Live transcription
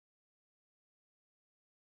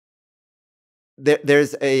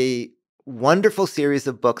there's a wonderful series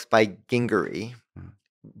of books by Gingery.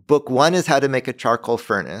 Book 1 is how to make a charcoal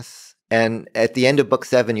furnace. And at the end of book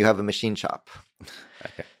 7, you have a machine shop.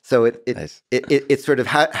 Okay. So Nice. it's sort of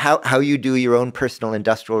how you do your own personal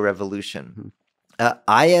industrial revolution.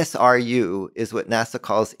 ISRU is what NASA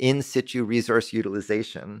calls in situ resource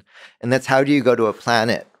utilization. And that's how do you go to a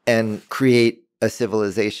planet and create a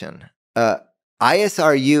civilization.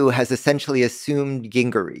 ISRU has essentially assumed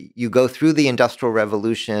Gingery. You go through the Industrial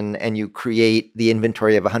Revolution and you create the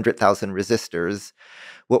inventory of 100,000 resistors.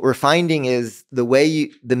 What we're finding is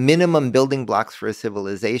the minimum building blocks for a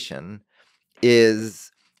civilization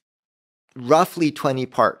is roughly 20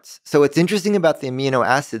 parts. So what's interesting about the amino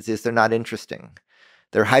acids is they're not interesting.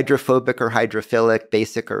 They're hydrophobic or hydrophilic,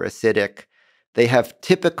 basic or acidic. They have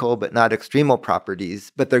typical but not extremal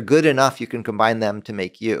properties, but they're good enough you can combine them to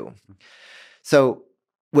make you. So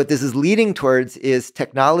what this is leading towards is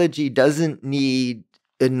technology doesn't need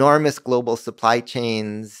enormous global supply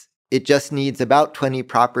chains. It just needs about 20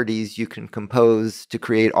 properties you can compose to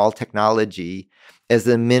create all technology as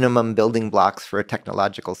the minimum building blocks for a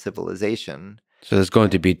technological civilization. So there's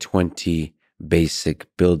going to be 20 basic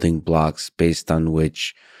building blocks based on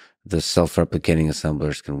which the self-replicating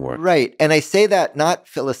assemblers can work. Right. And I say that not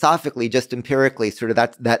philosophically, just empirically, sort of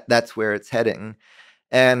that's where it's heading.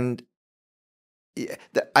 And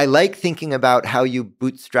I like thinking about how you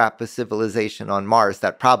bootstrap a civilization on Mars,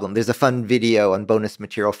 that problem. There's a fun video on bonus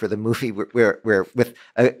material for the movie where with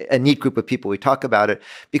a neat group of people, we talk about it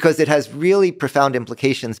because it has really profound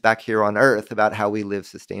implications back here on Earth about how we live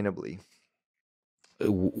sustainably.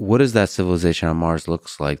 What does that civilization on Mars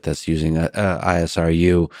looks like that's using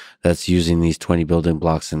ISRU, that's using these 20 building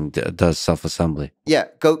blocks and does self-assembly? Yeah,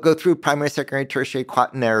 go through primary, secondary, tertiary,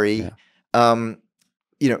 quaternary. Yeah.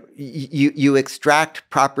 You extract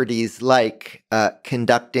properties like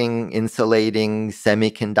conducting, insulating,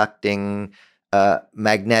 semiconducting,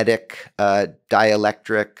 magnetic,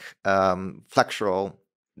 dielectric, flexural.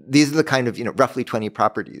 These are the kind of, roughly 20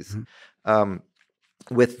 properties. Mm-hmm.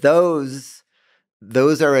 With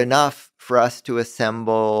those are enough for us to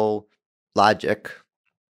assemble logic,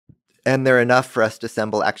 and they're enough for us to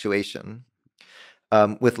assemble actuation.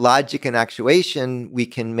 With logic and actuation, we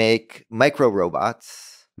can make micro robots.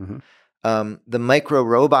 Mm-hmm. The micro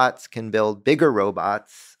robots can build bigger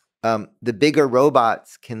robots. The bigger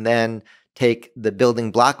robots can then take the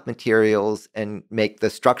building block materials and make the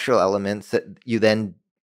structural elements that you then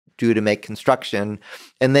do to make construction.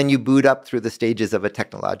 And then you boot up through the stages of a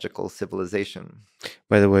technological civilization.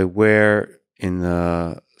 By the way, where in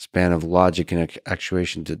the span of logic and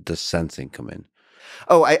actuation did the sensing come in?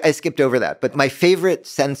 Oh, I skipped over that. But my favorite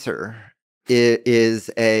sensor is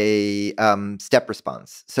a step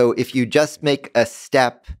response. So if you just make a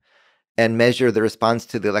step and measure the response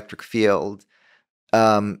to the electric field,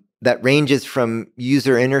 that ranges from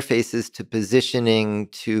user interfaces to positioning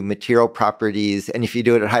to material properties. And if you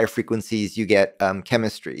do it at higher frequencies, you get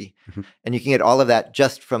chemistry. Mm-hmm. And you can get all of that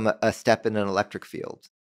just from a step in an electric field.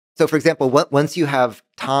 So for example, once you have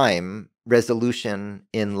time resolution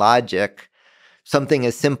in logic, something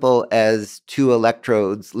as simple as 2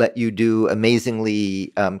 electrodes let you do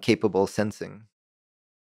amazingly capable sensing.